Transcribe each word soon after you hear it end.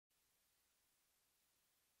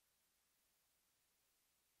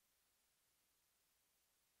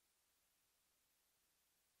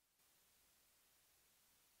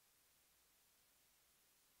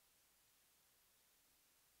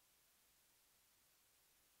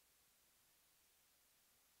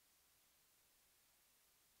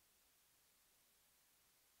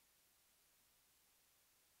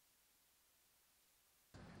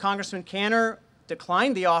Congressman Cantor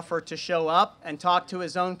declined the offer to show up and talk to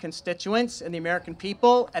his own constituents and the American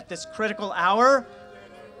people at this critical hour.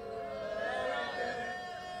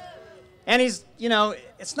 And he's, you know,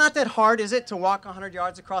 it's not that hard, is it, to walk 100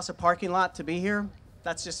 yards across a parking lot to be here?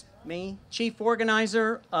 That's just me, chief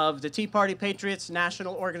organizer of the Tea Party Patriots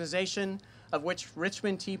National Organization, of which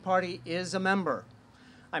Richmond Tea Party is a member.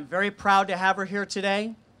 I'm very proud to have her here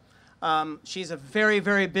today. She's a very,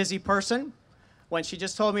 very busy person. When she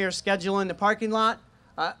just told me her schedule in the parking lot,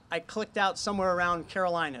 I clicked out somewhere around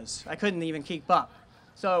Carolinas. I couldn't even keep up.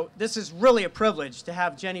 So this is really a privilege to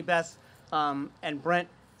have Jenny Beth and Brent,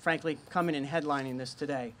 frankly, coming and headlining this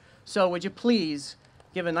today. So would you please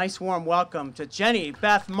give a nice warm welcome to Jenny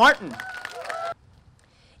Beth Martin.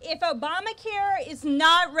 If Obamacare is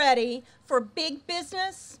not ready for big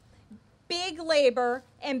business, big labor,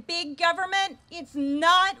 and big government, it's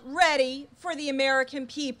not ready for the American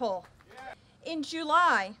people. In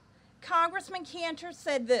July, Congressman Cantor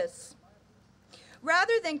said this: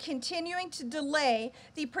 rather than continuing to delay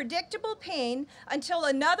the predictable pain until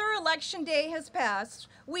another election day has passed,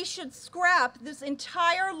 we should scrap this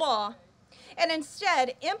entire law and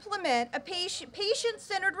instead implement a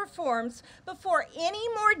patient-centered reforms before any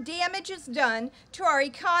more damage is done to our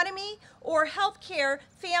economy or health care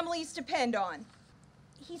families depend on.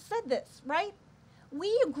 He said this, right?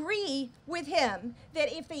 We agree with him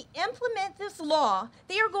that if they implement this law,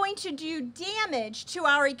 they are going to do damage to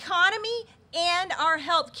our economy and our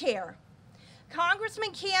health care.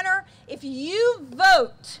 Congressman Cantor, if you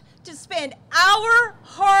vote to spend our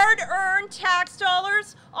hard-earned tax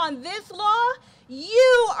dollars on this law,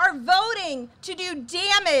 you are voting to do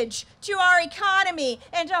damage to our economy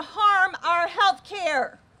and to harm our health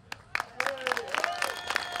care.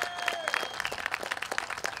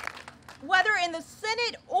 Whether in the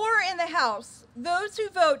Senate or in the House, those who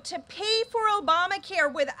vote to pay for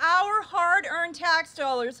Obamacare with our hard-earned tax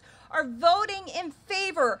dollars are voting in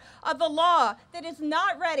favor of a law that is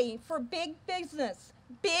not ready for big business,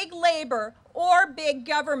 big labor, or big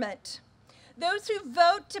government. Those who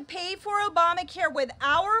vote to pay for Obamacare with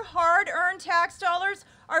our hard-earned tax dollars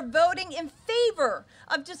are voting in favor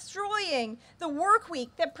of destroying the work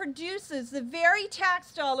week that produces the very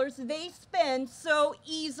tax dollars they spend so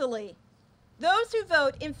easily. Those who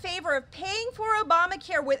vote in favor of paying for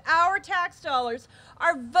Obamacare with our tax dollars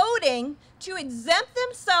are voting to exempt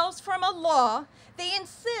themselves from a law they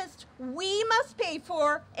insist we must pay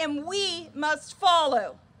for and we must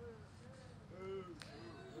follow.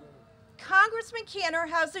 Congressman Cantor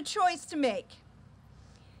has a choice to make.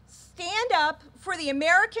 Stand up for the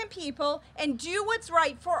American people and do what's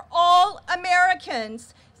right for all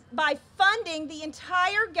Americans by funding the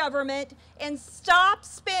entire government and stop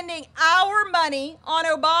spending our money on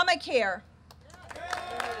Obamacare.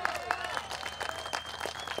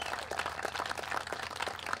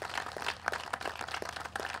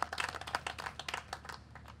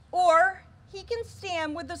 Or he can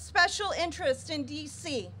stand with the special interest in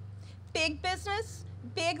D.C., big business,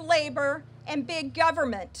 big labor, and big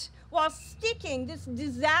government, while sticking this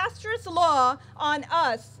disastrous law on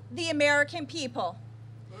us, the American people.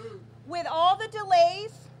 With all the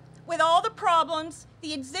delays, with all the problems,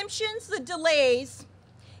 the exemptions, the delays,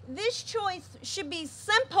 this choice should be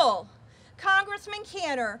simple. Congressman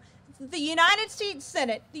Cantor, the United States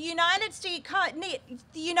Senate, the United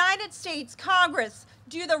States Congress,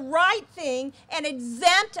 do the right thing and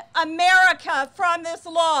exempt America from this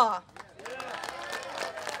law.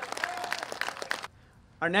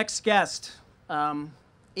 Our next guest,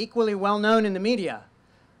 equally well known in the media.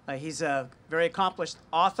 He's a very accomplished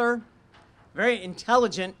author, very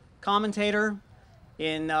intelligent commentator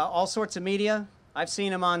in all sorts of media. I've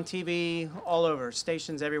seen him on TV all over,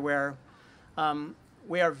 stations everywhere.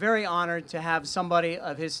 We are very honored to have somebody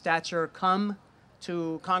of his stature come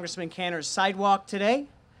to Congressman Cantor's sidewalk today.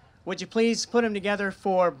 Would you please put him together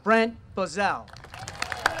for Brent Bozell?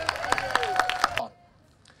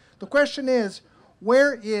 The question is,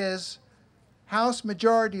 where is House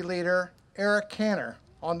Majority Leader Eric Cantor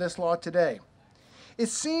on this law today? It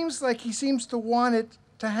seems like he seems to want it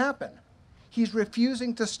to happen. He's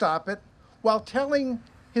refusing to stop it while telling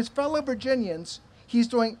his fellow Virginians he's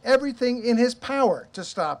doing everything in his power to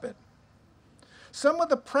stop it. Some of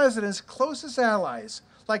the president's closest allies,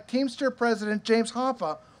 like Teamster President James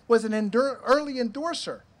Hoffa, was an early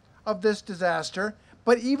endorser of this disaster,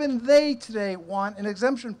 but even they today want an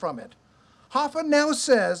exemption from it. Hoffa now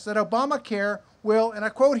says that Obamacare will, and I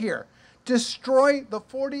quote here, destroy the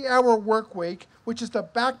 40-hour work week, which is the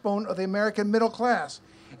backbone of the American middle class,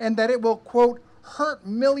 and that it will, quote, hurt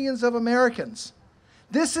millions of Americans.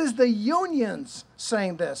 This is the unions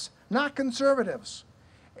saying this, not conservatives.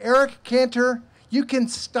 Eric Cantor, you can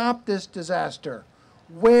stop this disaster.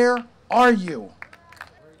 Where are you?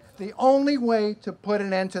 The only way to put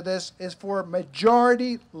an end to this is for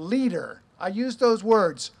Majority Leader, I use those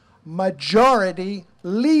words, Majority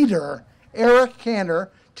Leader Eric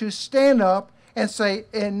Cantor, to stand up and say,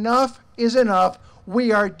 enough is enough.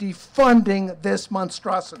 We are defunding this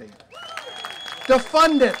monstrosity.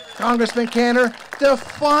 Defund it, Congressman Cantor.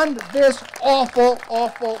 Defund this awful,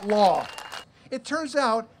 awful law. It turns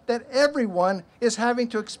out that everyone is having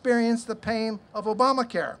to experience the pain of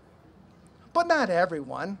Obamacare. But not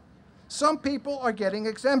everyone. Some people are getting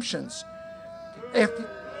exemptions.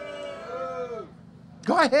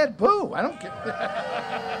 Go ahead, boo. I don't care.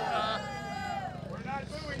 We're not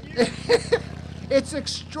booing you. It's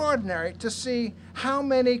extraordinary to see how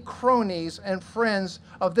many cronies and friends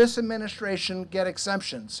of this administration get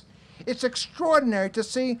exemptions. It's extraordinary to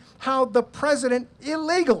see how the president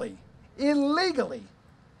illegally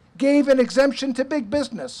gave an exemption to big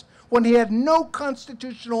business when he had no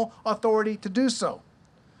constitutional authority to do so.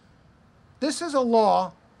 This is a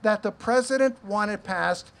law that the president wanted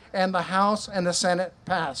passed and the House and the Senate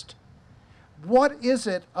passed. What is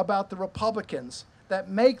it about the Republicans that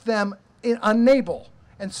make them unable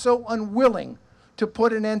and so unwilling to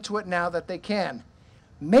put an end to it now that they can?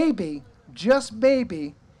 Maybe, just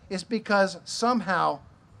maybe, is because somehow,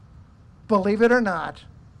 believe it or not,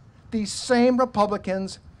 these same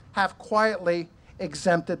Republicans have quietly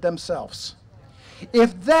exempted themselves.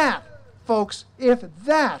 If that, folks, if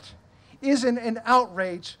that isn't an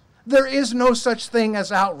outrage, there is no such thing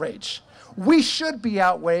as outrage. We should be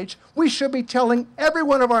outraged. We should be telling every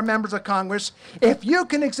one of our members of Congress, if you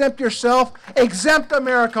can exempt yourself, exempt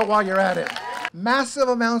America while you're at it. Massive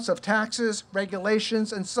amounts of taxes,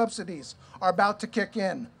 regulations, and subsidies are about to kick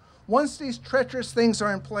in. Once these treacherous things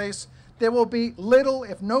are in place, there will be little,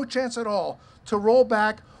 if no chance at all, to roll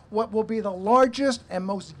back what will be the largest and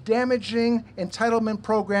most damaging entitlement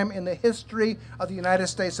program in the history of the United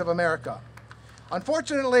States of America.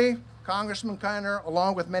 Unfortunately, Congressman Cantor,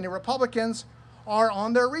 along with many Republicans, are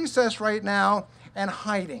on their recess right now and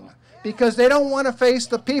hiding because they don't want to face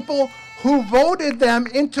the people who voted them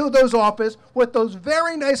into those offices with those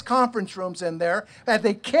very nice conference rooms in there, and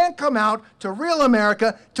they can't come out to real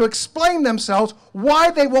America to explain themselves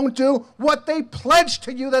why they won't do what they pledged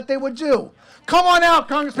to you that they would do. Come on out,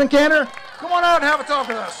 Congressman Cantor. Come on out and have a talk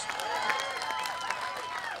with us.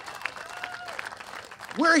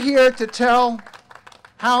 We're here to tell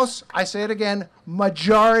House, I say it again,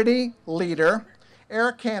 Majority Leader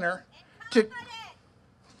Eric Cantor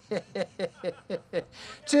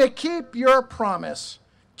to keep your promise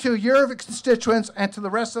to your constituents and to the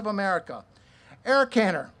rest of America. Eric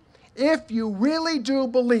Cantor, if you really do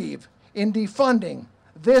believe in defunding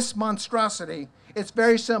this monstrosity, it's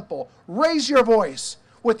very simple. Raise your voice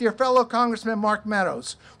with your fellow Congressman Mark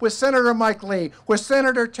Meadows, with Senator Mike Lee, with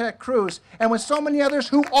Senator Ted Cruz, and with so many others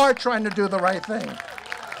who are trying to do the right thing.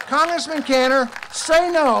 Congressman Cantor,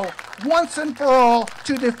 say no once and for all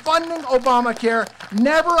to defunding Obamacare.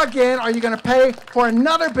 Never again are you going to pay for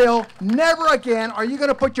another bill. Never again are you going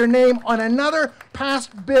to put your name on another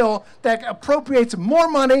passed bill that appropriates more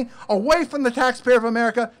money away from the taxpayer of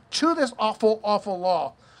America to this awful, awful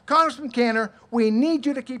law. Congressman Cantor, we need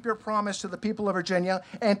you to keep your promise to the people of Virginia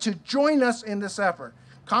and to join us in this effort.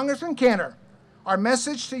 Congressman Cantor, our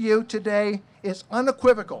message to you today is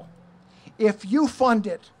unequivocal. If you fund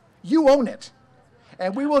it, you own it.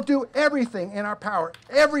 And we will do everything in our power,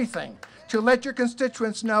 everything, to let your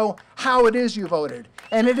constituents know how it is you voted.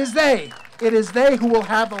 And it is they who will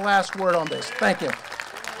have the last word on this. Thank you.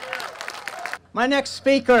 My next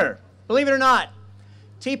speaker, believe it or not,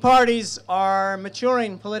 Tea parties are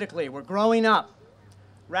maturing politically. We're growing up.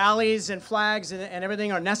 Rallies and flags and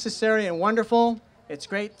everything are necessary and wonderful. It's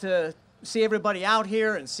great to see everybody out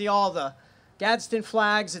here and see all the Gadsden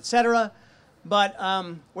flags, etc. But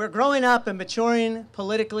we're growing up and maturing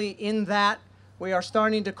politically in that we are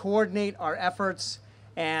starting to coordinate our efforts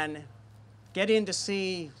and get in to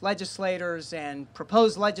see legislators and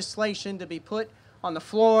propose legislation to be put on the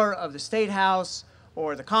floor of the State House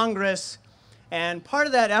or the Congress. And part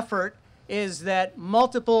of that effort is that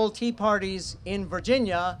multiple Tea Parties in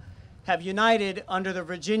Virginia have united under the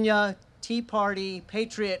Virginia Tea Party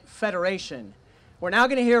Patriot Federation. We're now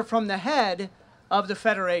going to hear from the head of the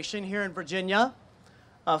Federation here in Virginia,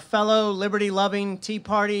 a fellow liberty-loving Tea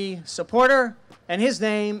Party supporter, and his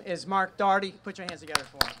name is Mark Daugherty. Put your hands together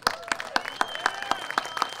for him.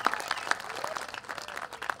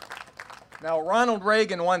 Now, Ronald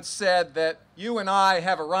Reagan once said that you and I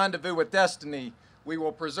have a rendezvous with destiny. We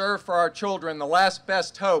will preserve for our children the last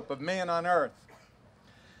best hope of man on earth.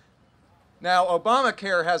 Now,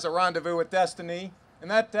 Obamacare has a rendezvous with destiny, and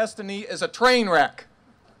that destiny is a train wreck.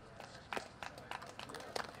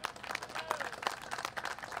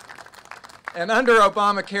 And under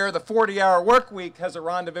Obamacare, the 40-hour work week has a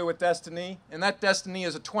rendezvous with destiny, and that destiny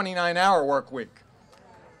is a 29-hour work week.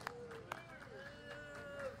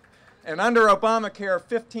 And under Obamacare,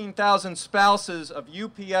 15,000 spouses of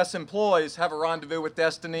UPS employees have a rendezvous with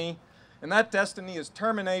destiny, and that destiny is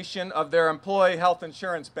termination of their employee health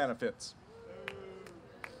insurance benefits.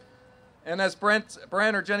 And as Brent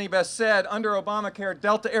or Jenny Beth said, under Obamacare,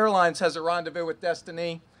 Delta Airlines has a rendezvous with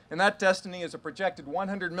destiny, and that destiny is a projected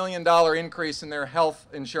 $100 million increase in their health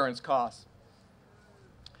insurance costs.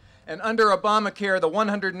 And under Obamacare, the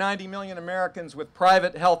 190 million Americans with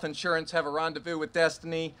private health insurance have a rendezvous with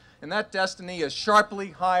destiny, and that destiny is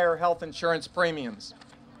sharply higher health insurance premiums.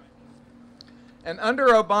 And under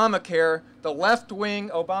Obamacare, the left-wing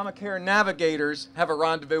Obamacare navigators have a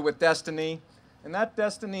rendezvous with destiny, and that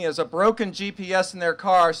destiny is a broken GPS in their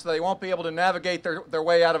car so they won't be able to navigate their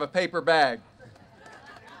way out of a paper bag.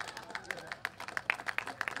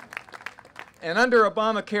 And under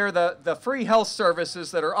Obamacare, the free health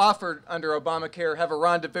services that are offered under Obamacare have a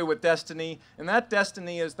rendezvous with destiny, and that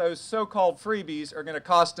destiny is those so-called freebies are going to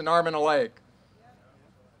cost an arm and a leg.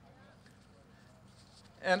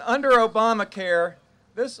 And under Obamacare,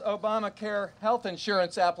 this Obamacare health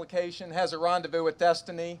insurance application has a rendezvous with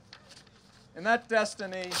destiny, and that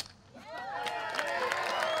destiny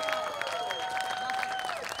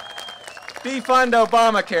defund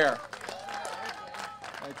Obamacare.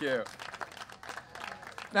 Thank you.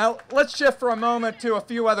 Now, let's shift for a moment to a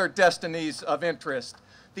few other destinies of interest.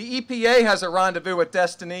 The EPA has a rendezvous with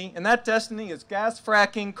destiny, and that destiny is gas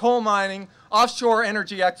fracking, coal mining, offshore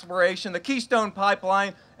energy exploration, the Keystone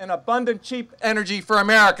Pipeline, and abundant cheap energy for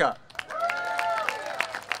America.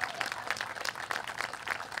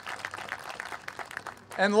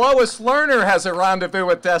 And Lois Lerner has a rendezvous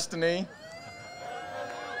with destiny,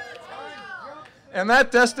 and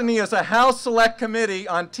that destiny is a House Select Committee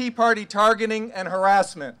on Tea Party targeting and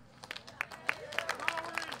harassment.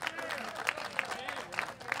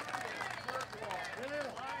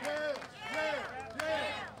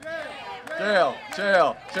 Jail,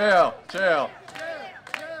 jail, jail, jail.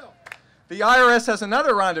 The IRS has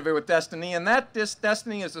another rendezvous with destiny, and that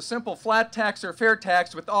destiny is a simple flat tax or fair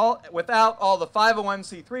tax without all the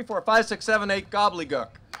 501c3, 4, 5, 6, 7, 8 gobbledygook.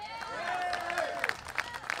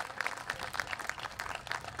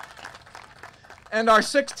 And our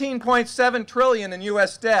 $16.7 trillion in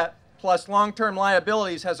U.S. debt plus long-term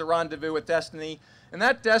liabilities has a rendezvous with destiny. And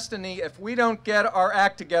that destiny, if we don't get our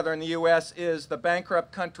act together in the U.S., is the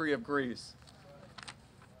bankrupt country of Greece.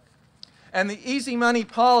 And the easy money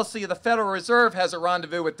policy of the Federal Reserve has a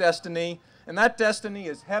rendezvous with destiny, and that destiny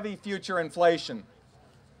is heavy future inflation.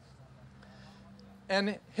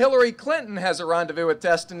 And Hillary Clinton has a rendezvous with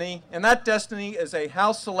destiny, and that destiny is a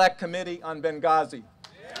House Select Committee on Benghazi.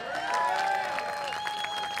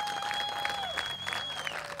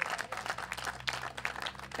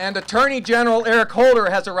 And Attorney General Eric Holder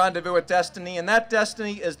has a rendezvous with destiny, and that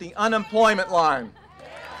destiny is the unemployment line.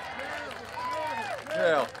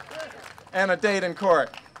 Jail. And a date in court.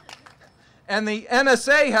 And the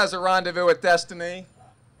NSA has a rendezvous with destiny,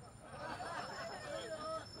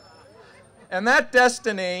 and that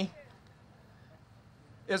destiny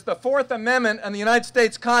is the Fourth Amendment in the United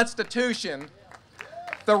States Constitution,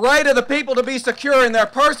 the right of the people to be secure in their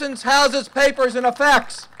persons, houses, papers, and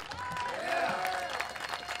effects.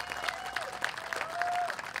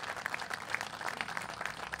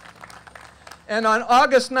 And on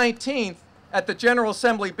August 19th, at the General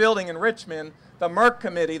Assembly building in Richmond, the MERC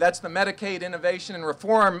Committee, that's the Medicaid Innovation and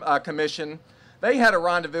Reform Commission, they had a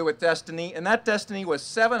rendezvous with destiny, and that destiny was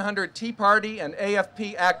 700 Tea Party and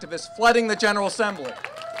AFP activists flooding the General Assembly.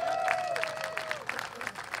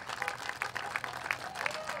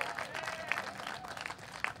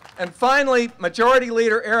 And finally, Majority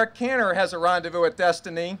Leader Eric Cantor has a rendezvous with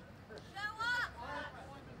destiny.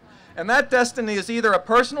 And that destiny is either a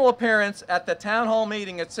personal appearance at the town hall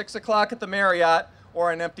meeting at 6 o'clock at the Marriott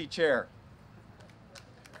or an empty chair.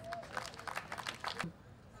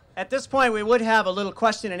 At this point, we would have a little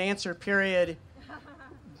question and answer period,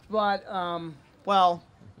 but, well,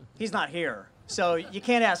 he's not here, so you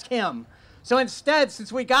can't ask him. So instead,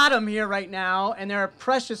 since we got him here right now, and they're a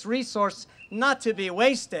precious resource not to be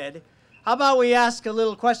wasted, how about we ask a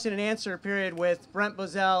little question and answer period with Brent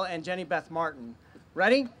Bozell and Jenny Beth Martin.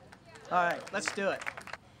 Ready? All right, let's do it.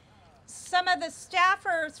 Some of the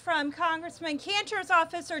staffers from Congressman Cantor's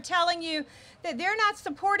office are telling you that they're not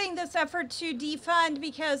supporting this effort to defund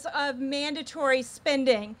because of mandatory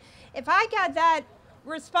spending. If I got that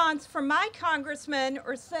response from my congressman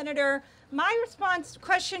or senator, my response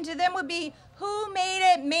question to them would be, who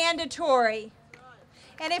made it mandatory?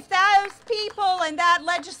 And if those people and that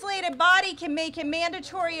legislative body can make it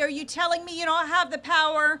mandatory, are you telling me you don't have the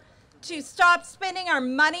power to stop spending our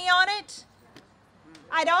money on it?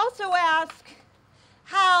 I'd also ask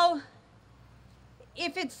how,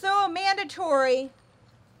 if it's so mandatory,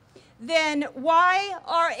 then why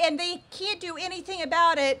and they can't do anything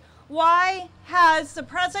about it, why has the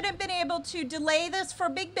president been able to delay this for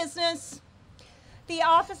big business? The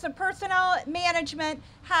Office of Personnel Management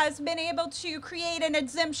has been able to create an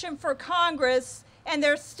exemption for Congress and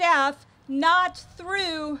their staff, not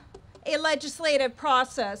through a legislative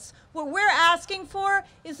process. What we're asking for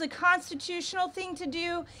is the constitutional thing to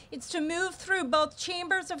do. It's to move through both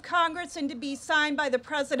chambers of Congress and to be signed by the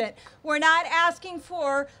president. We're not asking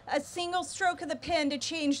for a single stroke of the pen to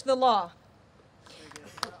change the law.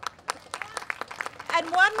 And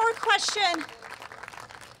one more question.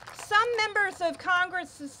 Some members of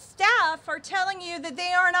Congress's staff are telling you that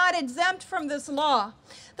they are not exempt from this law.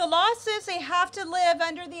 The law says they have to live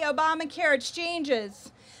under the Obamacare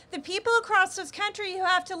exchanges. The people across this country who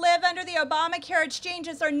have to live under the Obamacare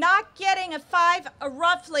exchanges are not getting a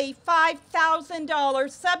roughly $5,000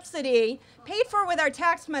 subsidy, paid for with our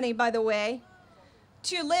tax money, by the way,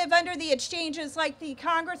 to live under the exchanges like the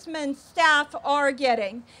congressman's staff are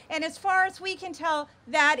getting. And as far as we can tell,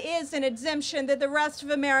 that is an exemption that the rest of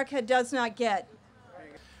America does not get.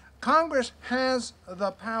 Congress has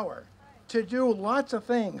the power to do lots of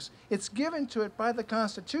things. It's given to it by the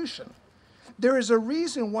Constitution. There is a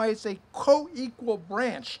reason why it's a co-equal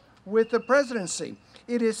branch with the presidency.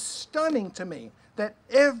 It is stunning to me that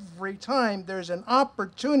every time there's an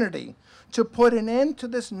opportunity to put an end to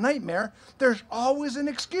this nightmare, there's always an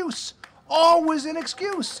excuse. Always an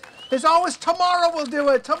excuse. There's always tomorrow we'll do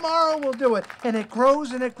it, tomorrow we'll do it. And it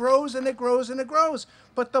grows and it grows and it grows and it grows.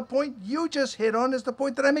 But the point you just hit on is the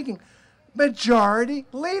point that I'm making. Majority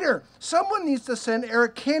leader. Someone needs to send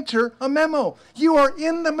Eric Cantor a memo. You are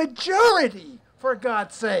in the majority, for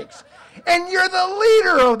God's sakes. And you're the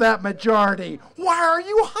leader of that majority. Why are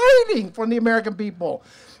you hiding from the American people?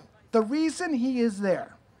 The reason he is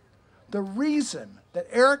there, the reason that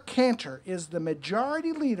Eric Cantor is the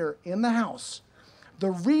majority leader in the House,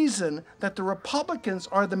 the reason that the Republicans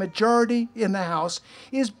are the majority in the House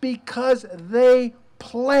is because they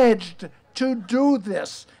pledged to do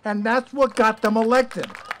this, and that's what got them elected.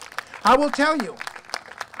 I will tell you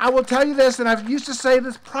this, and I've used to say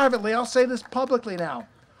this privately, I'll say this publicly now.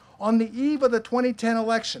 On the eve of the 2010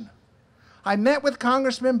 election, I met with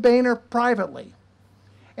Congressman Boehner privately,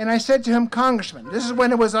 and I said to him, Congressman, this is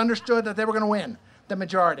when it was understood that they were going to win the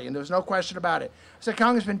majority, and there was no question about it. I said,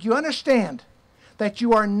 Congressman, do you understand that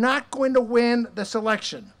you are not going to win this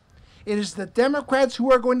election? It is the Democrats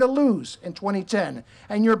who are going to lose in 2010,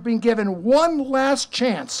 and you're being given one last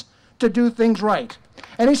chance to do things right.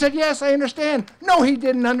 And he said, yes, I understand. No, he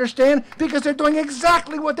didn't understand, because they're doing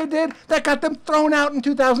exactly what they did that got them thrown out in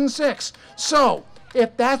 2006. So,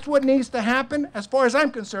 if that's what needs to happen, as far as I'm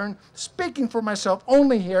concerned, speaking for myself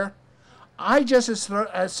only here, I just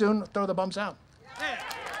as soon throw the bumps out.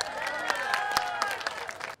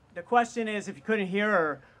 The question is, if you couldn't hear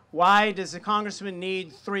her, why does the congressman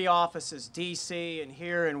need 3 offices, D.C. and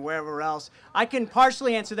here and wherever else? I can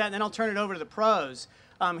partially answer that, and then I'll turn it over to the pros.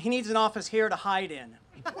 He needs an office here to hide in.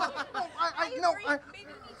 I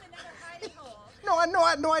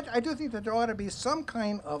do think that there ought to be some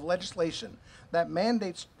kind of legislation that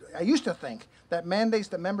mandates, I used to think, that mandates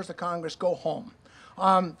that members of Congress go home.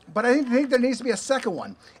 But I think there needs to be a second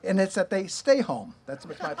one, and it's that they stay home. That's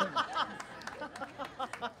my opinion.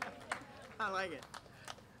 I like it.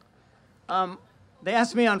 They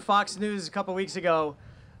asked me on Fox News a couple weeks ago,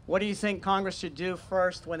 what do you think Congress should do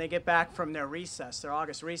first when they get back from their recess, their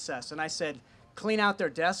August recess? And I said, clean out their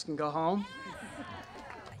desk and go home.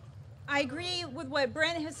 I agree with what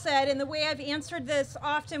Brent has said, and the way I've answered this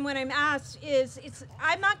often when I'm asked is,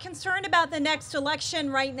 I'm not concerned about the next election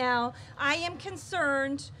right now. I am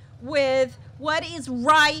concerned with what is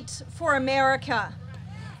right for America.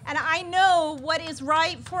 And I know what is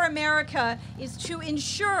right for America is to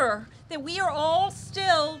ensure that we are all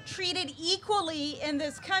still treated equally in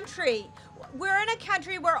this country. We're in a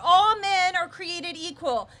country where all men are created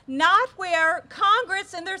equal, not where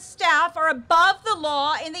Congress and their staff are above the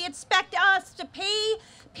law and they expect us to pay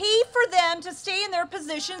for them to stay in their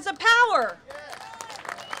positions of power.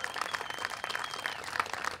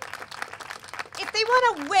 If they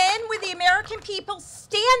want to win with the American people,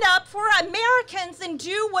 stand up for Americans and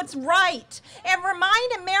do what's right. And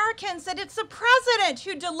remind Americans that it's the president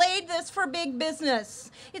who delayed this for big business.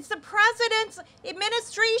 It's the president's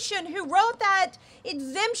administration who wrote that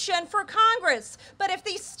exemption for Congress. But if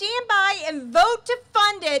they stand by and vote to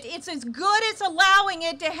fund it, it's as good as allowing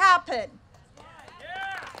it to happen.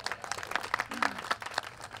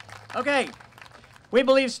 Okay, we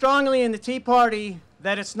believe strongly in the Tea Party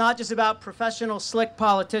that it's not just about professional, slick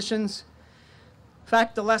politicians. In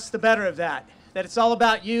fact, the less the better of that. That it's all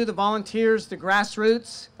about you, the volunteers, the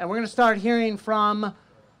grassroots, and we're going to start hearing from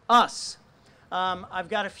us. I've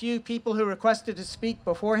got a few people who requested to speak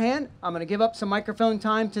beforehand. I'm going to give up some microphone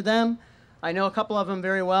time to them. I know a couple of them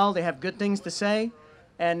very well. They have good things to say.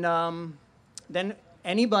 And then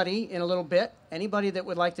anybody in a little bit, anybody that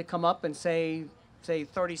would like to come up and say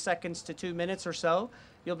 30 seconds to 2 minutes or so,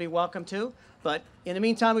 you'll be welcome to. But in the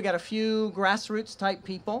meantime, we got a few grassroots type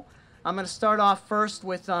people. I'm going to start off first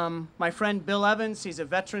with my friend Bill Evans. He's a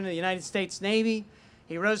veteran of the United States Navy.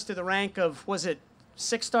 He rose to the rank of, was it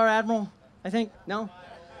 6-star Admiral, I think? No?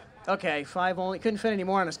 Okay, 5 only. Couldn't fit any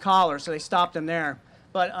more on his collar, so they stopped him there.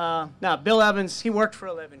 But no, Bill Evans, he worked for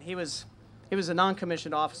a living. He was a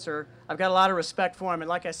non-commissioned officer. I've got a lot of respect for him, and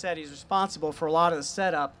like I said, he's responsible for a lot of the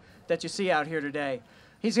setup that you see out here today.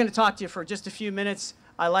 He's going to talk to you for just a few minutes.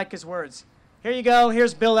 I like his words. Here you go.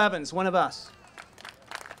 Here's Bill Evans, one of us.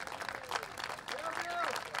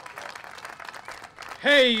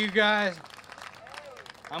 Hey, you guys.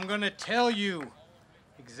 I'm going to tell you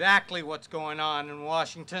exactly what's going on in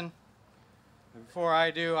Washington. Before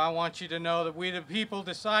I do, I want you to know that we the people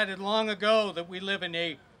decided long ago that we live in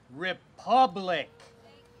a republic.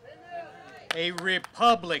 A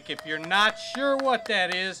republic. If you're not sure what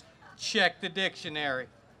that is, check the dictionary.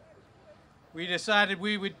 We decided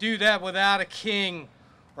we would do that without a king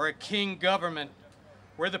or a king government,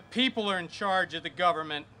 where the people are in charge of the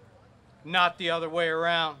government, not the other way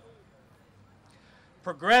around.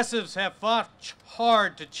 Progressives have fought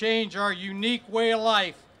hard to change our unique way of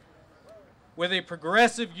life with a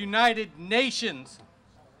progressive United Nations,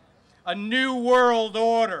 a new world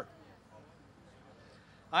order.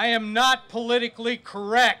 I am not politically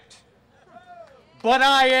correct, but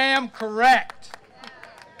I am correct.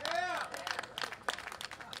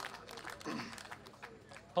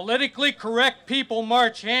 Politically correct people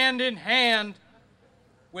march hand in hand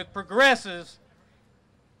with progressives,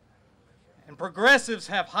 and progressives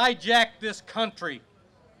have hijacked this country.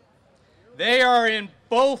 They are in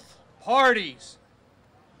both parties,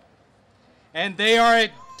 and they are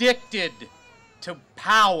addicted to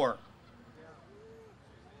power.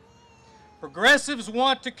 Progressives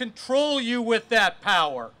want to control you with that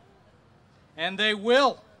power, and they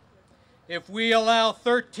will if we allow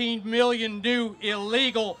 13 million new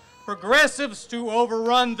illegal progressives to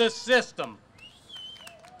overrun the system.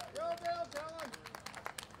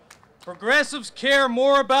 Progressives care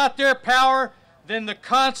more about their power than the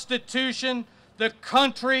Constitution, the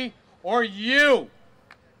country, or you.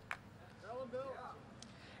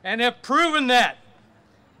 And have proven that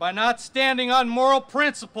by not standing on moral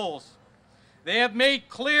principles. They have made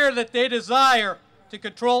clear that they desire to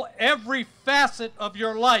control every facet of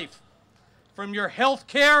your life, from your health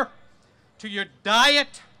care to your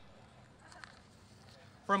diet,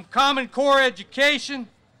 from Common Core education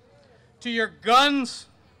to your guns,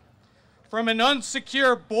 from an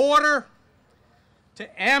unsecure border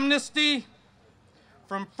to amnesty,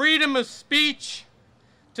 from freedom of speech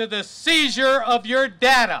to the seizure of your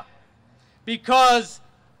data, because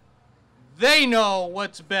they know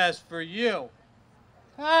what's best for you.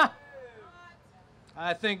 Huh?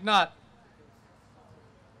 I think not.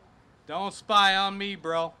 Don't spy on me,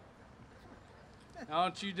 bro.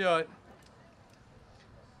 Don't you do it.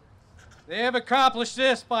 They have accomplished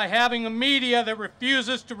this by having a media that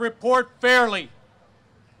refuses to report fairly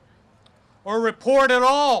or report at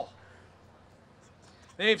all.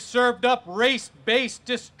 They've served up race-based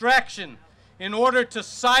distraction in order to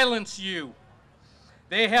silence you.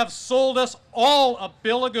 They have sold us all a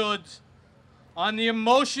bill of goods on the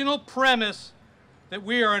emotional premise that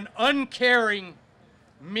we are an uncaring,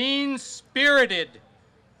 mean-spirited,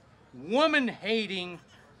 woman-hating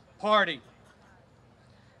party.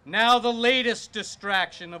 Now the latest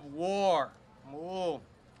distraction of war. Oh.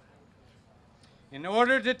 In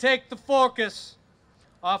order to take the focus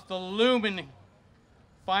off the looming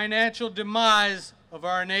financial demise of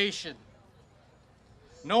our nation,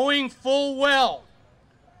 knowing full well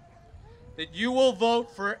that you will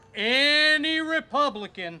vote for any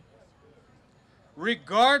Republican,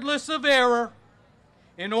 regardless of error,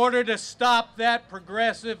 in order to stop that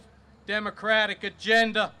progressive Democratic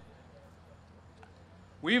agenda.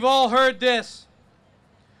 We've all heard this.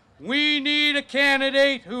 We need a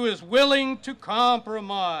candidate who is willing to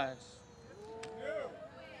compromise.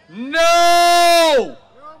 No!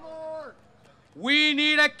 We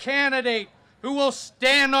need a candidate who will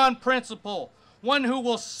stand on principle, one who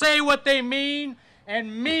will say what they mean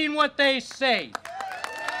and mean what they say.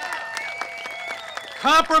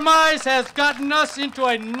 Compromise has gotten us into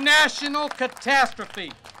a national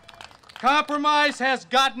catastrophe. Compromise has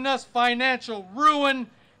gotten us financial ruin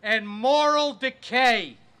and moral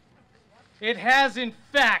decay. It has, in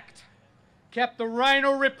fact, kept the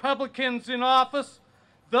Rhino Republicans in office,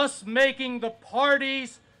 thus making the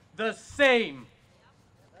parties the same.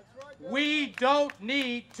 We don't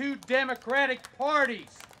need two Democratic parties.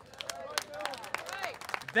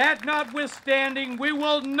 That notwithstanding, we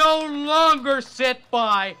will no longer sit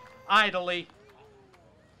by idly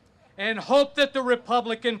and hope that the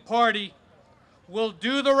Republican Party will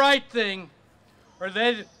do the right thing, or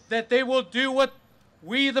that they will do what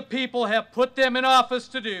we, the people, have put them in office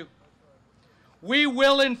to do. We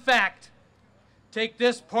will, in fact, take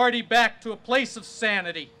this party back to a place of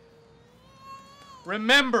sanity.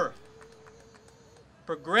 Remember,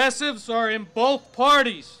 progressives are in both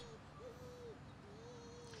parties.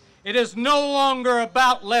 It is no longer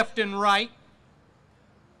about left and right.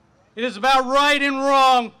 It is about right and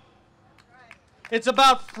wrong. It's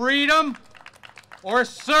about freedom or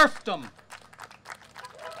serfdom.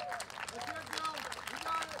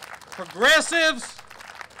 Progressives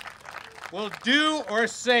will do or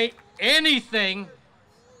say anything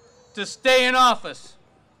to stay in office.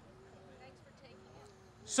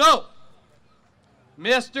 So,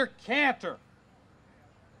 Mr. Cantor,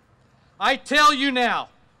 I tell you now,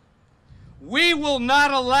 we will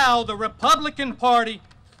not allow the Republican Party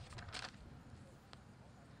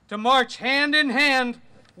to march hand in hand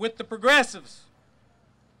with the progressives.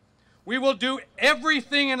 We will do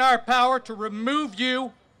everything in our power to remove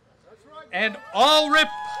you and all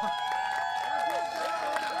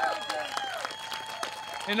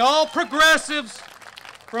progressives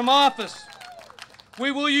from office.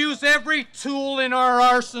 We will use every tool in our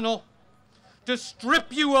arsenal to strip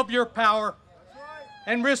you of your power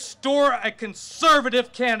and restore a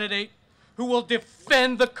conservative candidate who will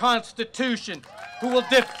defend the Constitution, who will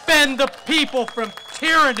defend the people from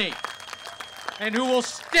tyranny, and who will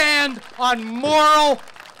stand on moral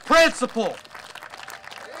principle.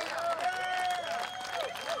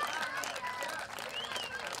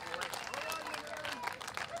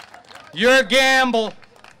 Your gamble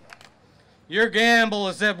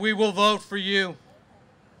is that we will vote for you.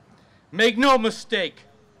 Make no mistake.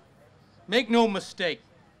 Make no mistake.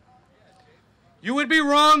 You would be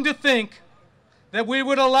wrong to think that we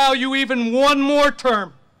would allow you even one more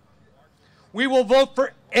term. We will vote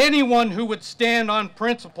for anyone who would stand on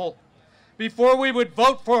principle before we would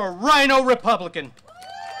vote for a Rhino Republican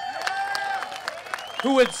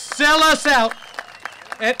who would sell us out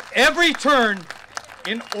at every turn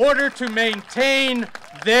in order to maintain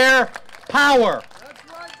their power.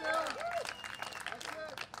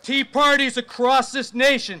 Tea parties across this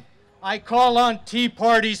nation, I call on Tea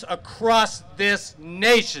parties across this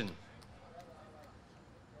nation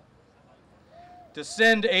to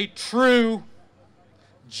send a true,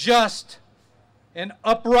 just, and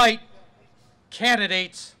upright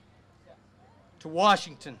candidates to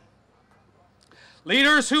Washington.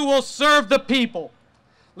 Leaders who will serve the people.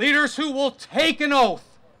 Leaders who will take an oath.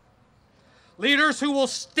 Leaders who will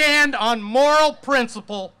stand on moral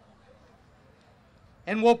principle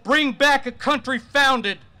and will bring back a country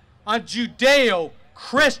founded on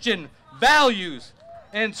Judeo-Christian values.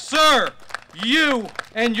 And sir, you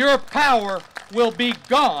and your power will be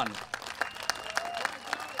gone.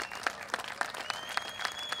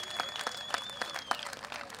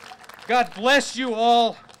 God bless you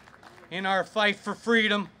all in our fight for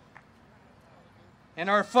freedom and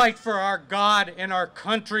our fight for our God and our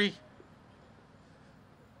country.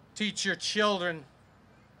 Teach your children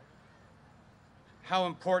how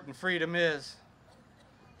important freedom is,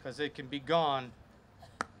 because it can be gone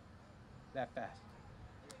that fast.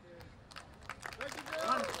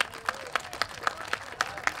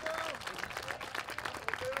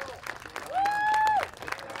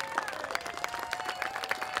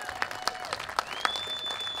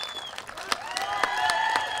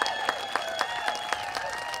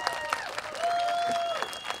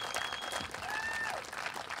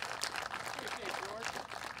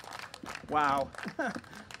 Wow.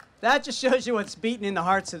 That just shows you what's beating in the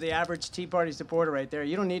hearts of the average Tea Party supporter right there.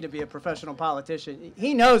 You don't need to be a professional politician.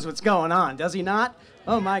 He knows what's going on, does he not?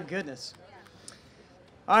 Oh, my goodness.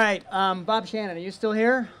 All right, Bob Shannon, are you still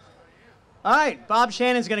here? All right, Bob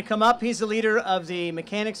Shannon's going to come up. He's the leader of the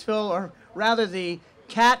Mechanicsville, or rather the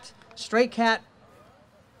stray cat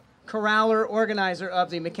corraller organizer of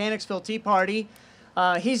the Mechanicsville Tea Party.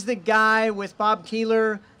 He's the guy with Bob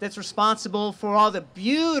Keeler that's responsible for all the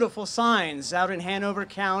beautiful signs out in Hanover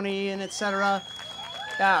County and etc.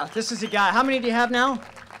 Yeah, this is the guy. How many do you have now?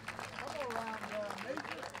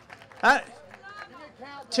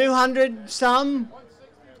 200 some?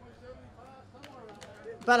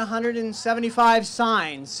 About 175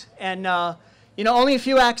 signs. And, you know, only a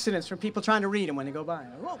few accidents from people trying to read them when they go by.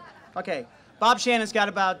 Whoa. Okay, Bob Shannon's got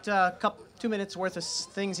about 2 minutes worth of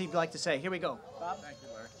things he'd like to say. Here we go. Bob? Thank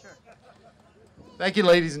you, Larry. Sure. Thank you,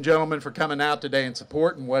 ladies and gentlemen, for coming out today and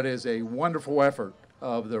supporting what is a wonderful effort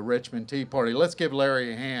of the Richmond Tea Party. Let's give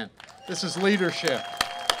Larry a hand. This is leadership.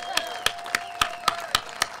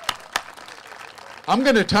 I'm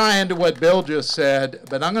going to tie into what Bill just said,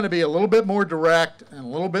 but I'm going to be a little bit more direct and a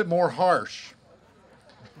little bit more harsh.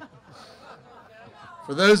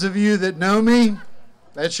 For those of you that know me,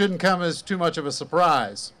 that shouldn't come as too much of a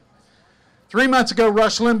surprise. 3 months ago,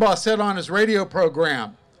 Rush Limbaugh said on his radio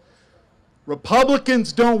program,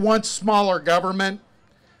 Republicans don't want smaller government.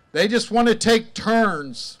 They just want to take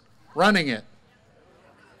turns running it.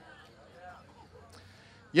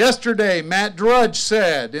 Yesterday, Matt Drudge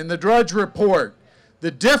said in the Drudge Report,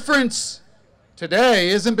 the difference today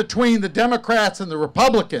isn't between the Democrats and the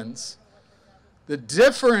Republicans. The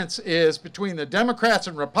difference is between the Democrats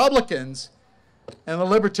and Republicans and the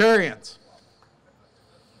Libertarians.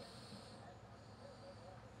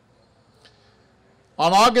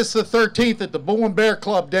 On August the 13th at the Bull and Bear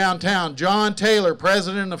Club downtown, John Taylor,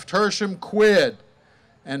 president of Tertium Quid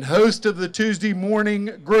and host of the Tuesday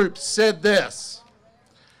morning group, said this: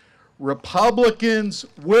 Republicans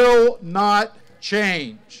will not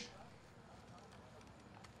change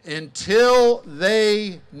until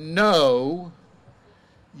they know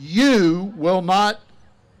you will not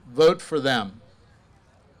vote for them.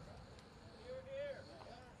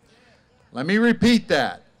 Let me repeat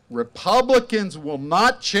that. Republicans will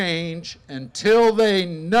not change until they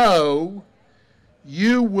know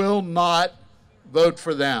you will not vote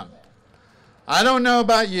for them. I don't know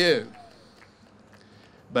about you,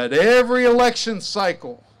 but every election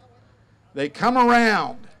cycle, they come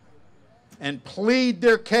around and plead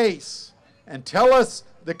their case and tell us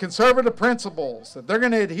the conservative principles that they're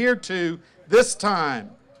going to adhere to this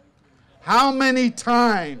time. How many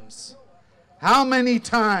times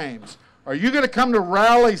are you going to come to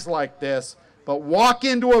rallies like this, but walk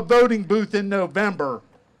into a voting booth in November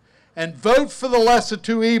and vote for the lesser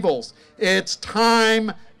two evils? It's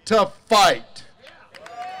time to fight.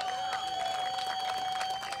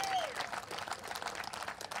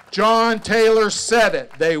 John Taylor said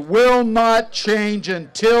it. They will not change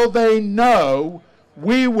until they know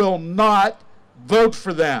we will not vote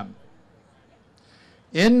for them.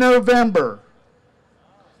 In November,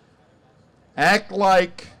 act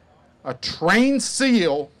like a trained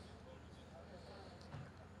seal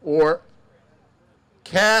or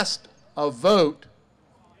cast a vote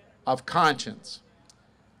of conscience.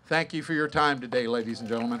 Thank you for your time today, ladies and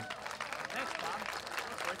gentlemen. Thanks, Bob.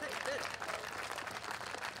 That's worth it. Good.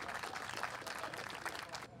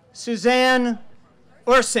 Suzanne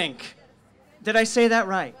Ursink, did I say that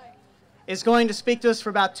right, is going to speak to us for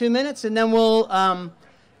about 2 minutes, and then we'll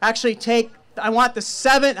actually take, I want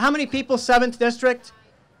the how many people, 7th District?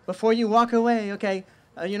 Before you walk away, okay,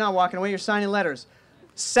 you're not walking away, you're signing letters.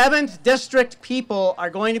 7th District people are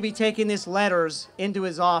going to be taking these letters into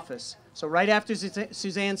his office. So right after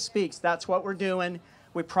Suzanne speaks, that's what we're doing.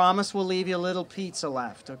 We promise we'll leave you a little pizza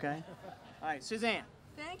left, okay? All right, Suzanne.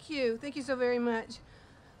 Thank you. Thank you so very much.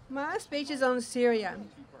 My speech is on Syria.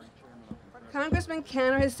 Congressman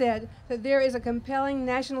Cantor has said that there is a compelling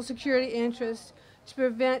national security interest to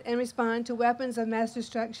prevent and respond to weapons of mass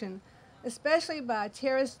destruction, especially by a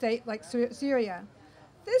terrorist state like Syria.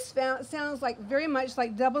 This sounds like very much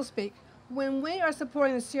like doublespeak when we are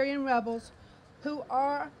supporting the Syrian rebels who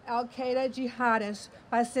are al-Qaeda jihadists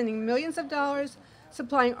by sending millions of dollars,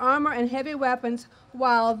 supplying armor and heavy weapons,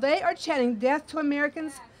 while they are chanting death to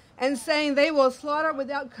Americans and saying they will slaughter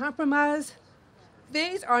without compromise.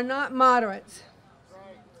 These are not moderates.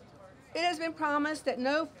 It has been promised that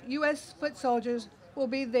no U.S. foot soldiers will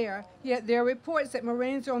be there, yet there are reports that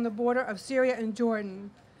Marines are on the border of Syria and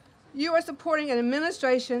Jordan. You are supporting an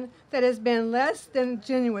administration that has been less than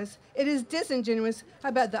genuine. It is disingenuous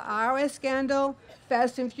about the IRS scandal,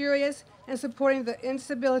 Fast and Furious, and supporting the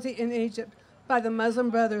instability in Egypt by the Muslim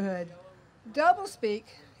Brotherhood. Doublespeak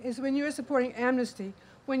is when you are supporting amnesty,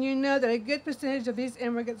 when you know that a good percentage of these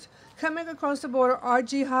immigrants coming across the border are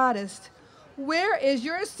jihadists, Where is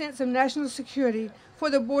your sense of national security for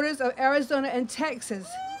the borders of Arizona and Texas?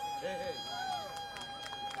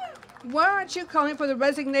 Why aren't you calling for the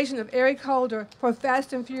resignation of Eric Holder for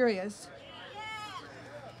Fast and Furious?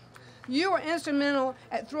 You were instrumental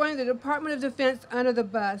at throwing the Department of Defense under the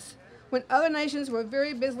bus when other nations were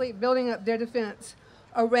very busily building up their defense.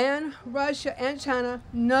 Iran, Russia, and China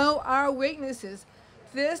know our weaknesses.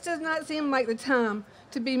 This does not seem like the time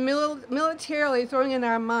to be militarily throwing in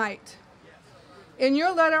our might. In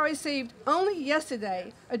your letter I received only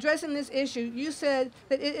yesterday addressing this issue, you said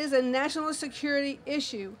that it is a national security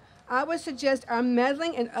issue. I would suggest our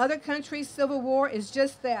meddling in other countries' civil war is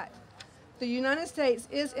just that. The United States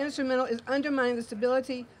is instrumental in undermining the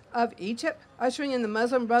stability of Egypt, ushering in the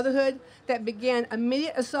Muslim Brotherhood that began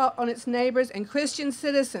immediate assault on its neighbors and Christian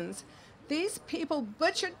citizens. These people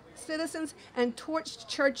butchered citizens and torched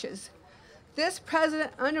churches. This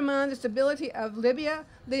president undermined the stability of Libya,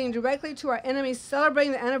 leading directly to our enemies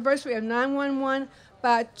celebrating the anniversary of 9/11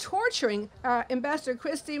 by torturing our Ambassador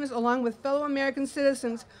Chris Stevens along with fellow American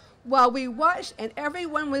citizens while we watched and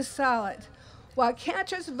everyone was silent. While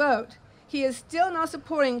Cantor's vote, he is still not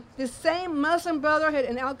supporting the same Muslim Brotherhood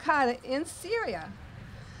and Al-Qaeda in Syria.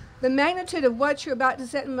 The magnitude of what you're about to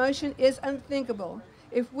set in motion is unthinkable.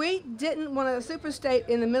 If we didn't want a superstate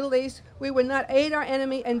in the Middle East, we would not aid our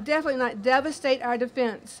enemy and definitely not devastate our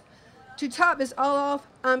defense. To top this all off,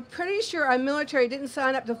 I'm pretty sure our military didn't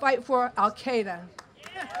sign up to fight for Al-Qaeda.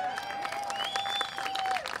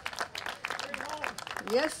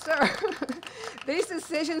 Yes, sir. These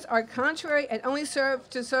decisions are contrary and only serve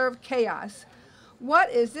to serve chaos. What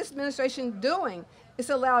is this administration doing? It's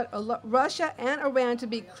allowed Russia and Iran to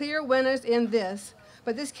be clear winners in this,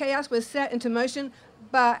 but this chaos was set into motion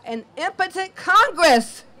by an impotent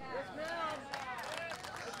Congress.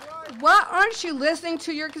 Why aren't you listening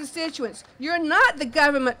to your constituents? You're not the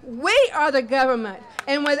government. We are the government.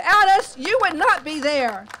 And without us, you would not be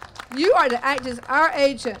there. You are to act as our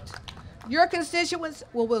agent. Your constituents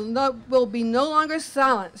will be no longer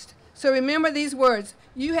silenced. So remember these words.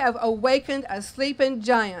 You have awakened a sleeping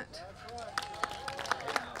giant.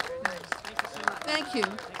 Thank you.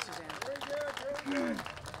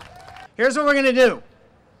 Here's what we're going to do.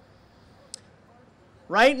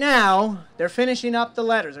 Right now, they're finishing up the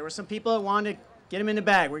letters. There were some people that wanted to get them in the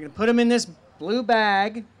bag. We're going to put them in this blue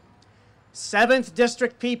bag. 7th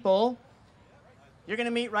District people, you're going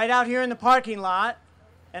to meet right out here in the parking lot,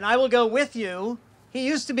 and I will go with you. He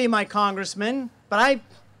used to be my congressman, but I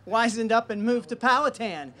wisened up and moved to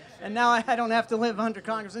Powhatan, and now I don't have to live under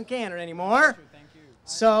Congressman Cantor anymore.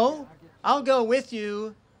 So I'll go with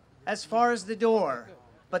you as far as the door.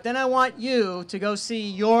 But then I want you to go see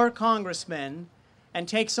your congressman and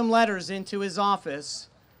take some letters into his office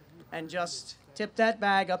and just tip that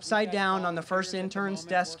bag upside down on the first intern's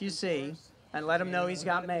desk you see and let him know he's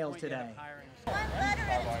got mail today. One letter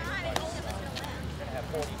at a time. Have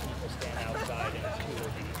 40 people stand outside and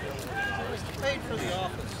paid for the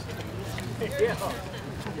office.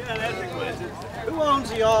 Yeah, that's a question. Who owns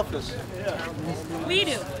the office? Yeah. We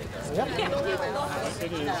do. Yep. No,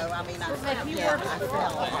 I mean,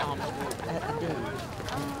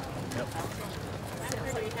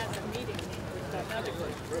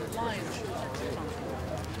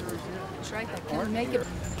 That's right. Or make it.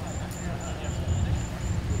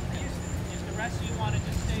 The rest of you want to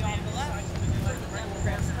just stay on the left.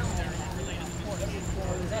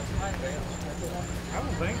 I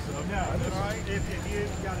don't think so. No, that's all right. If you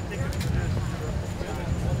got a ticket for this.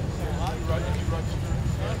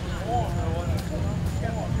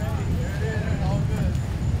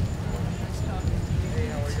 Hey,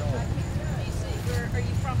 how are y'all? Where are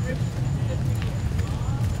you from, Rich?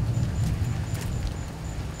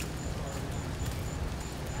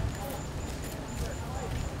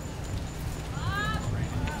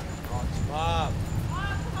 Bob.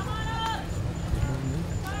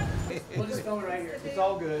 We'll just film it right here. It's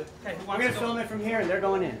all good. Okay, we're going to film it from here, and they're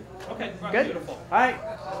going in. Okay, Good? beautiful. All right.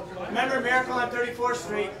 Remember Miracle on 34th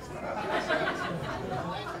Street.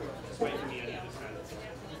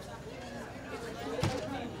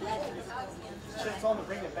 Should have told him to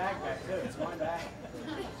bring the bag back, too. It's my bag.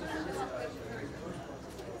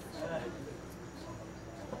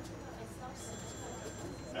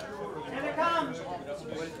 Here they come.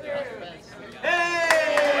 Hey!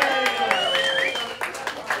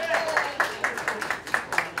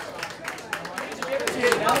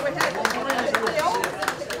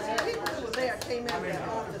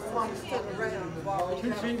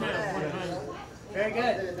 Very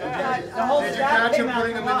good. The whole Did you catch him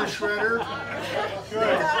putting them in the shredder?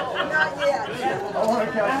 Good. Not yet.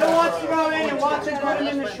 And who wants to go in and watch him put them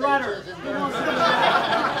in the shredder?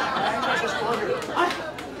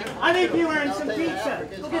 I think you earned some pizza.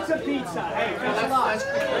 Go get some pizza. Hey, thanks a lot.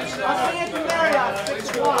 I'll see you at the Marriott, 6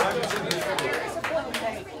 o'clock.